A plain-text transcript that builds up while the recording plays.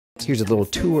Here's a little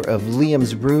tour of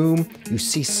Liam's room. You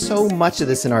see so much of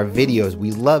this in our videos. We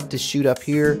love to shoot up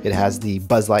here. It has the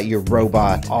Buzz Lightyear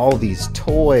robot, all these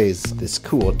toys, this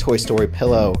cool Toy Story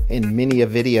pillow, and many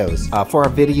of videos. For our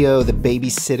video, The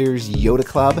Babysitter's Yoda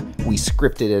Club, we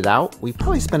scripted it out. We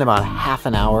probably spent about half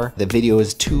an hour. The video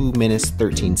is 2 minutes,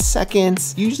 13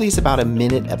 seconds. Usually it's about a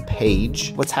minute a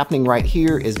page. What's happening right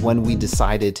here is when we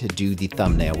decided to do the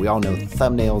thumbnail. We all know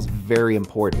thumbnails very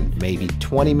important. Maybe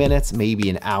 20 minutes, maybe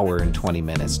an hour and 20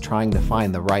 minutes, trying to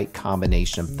find the right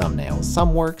combination of thumbnails.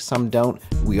 Some work, some don't.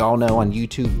 We all know on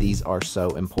YouTube, these are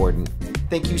so important.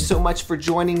 Thank you so much for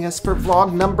joining us for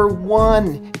vlog number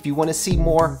 1. If you want to see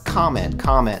more,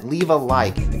 comment, leave a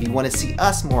like. If you want to see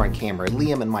us more on camera,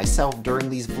 Liam and myself during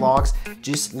these vlogs,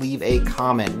 just leave a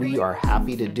comment. We are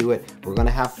happy to do it. We're going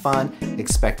to have fun.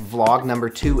 Expect vlog number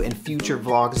 2 and future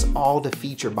vlogs all to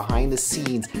feature behind the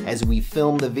scenes as we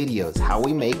film the videos, how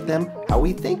we make them, how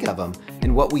we think of them,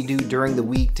 and what we do during the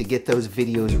week to get those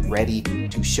videos ready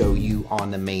to show you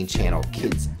on the main channel,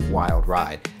 Kids Wild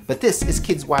Ride. But this is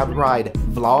Kids Wild Ride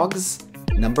Vlogs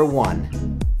number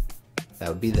 1. That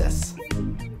would be this.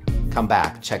 Come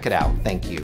back, check it out. Thank you.